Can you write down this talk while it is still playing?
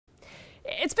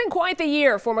It's been quite the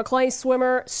year for Maclay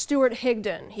swimmer Stuart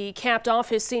Higdon. He capped off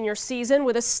his senior season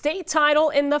with a state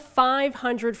title in the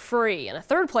 500 free and a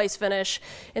third-place finish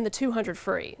in the 200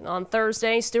 free. On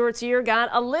Thursday, Stuart's year got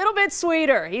a little bit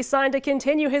sweeter. He signed to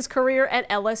continue his career at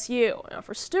LSU. Now,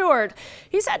 for Stuart,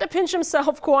 he's had to pinch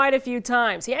himself quite a few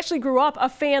times. He actually grew up a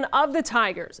fan of the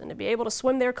Tigers, and to be able to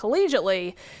swim there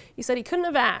collegiately, he said he couldn't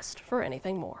have asked for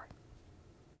anything more.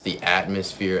 The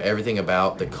atmosphere, everything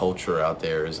about the culture out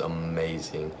there is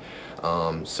amazing.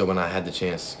 So when I had the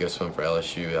chance to go swim for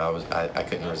LSU, I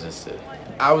couldn't resist it.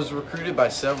 I was recruited by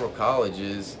several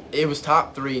colleges. It was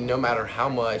top 3 no matter how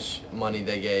much money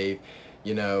they gave.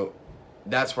 You know,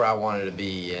 that's where I wanted to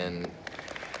be, and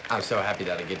I'm so happy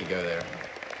that I get to go there.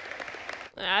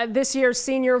 This year's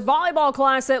senior volleyball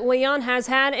class at Leon has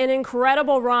had an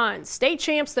incredible run. State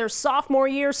champs their sophomore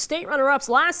year, state runner-ups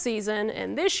last season,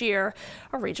 and this year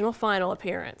a regional final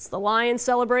appearance. The Lions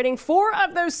celebrating 4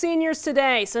 of those seniors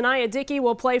today. Sanaya Dickey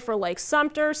will play for Lake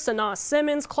Sumter, Sanaa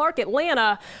Simmons, Clark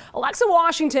Atlanta. Alexa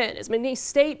Washington is McNeese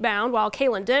State bound, while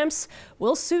Kaylin Demps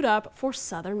will suit up for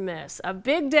Southern Miss. A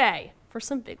big day for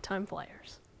some big-time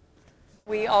players.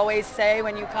 We always say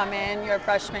when you come in your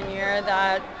freshman year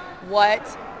that what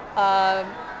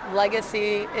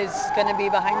legacy is going to be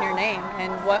behind your name,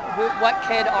 and what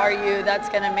kid are you that's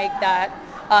going to make that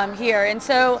here. And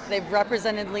so they've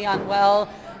represented Leon well.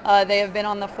 They have been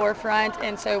on the forefront,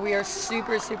 and so we are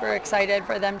super excited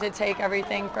for them to take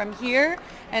everything from here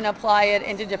and apply it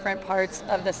into different parts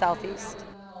of the Southeast.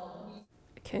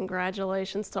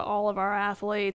 Congratulations to all of our athletes.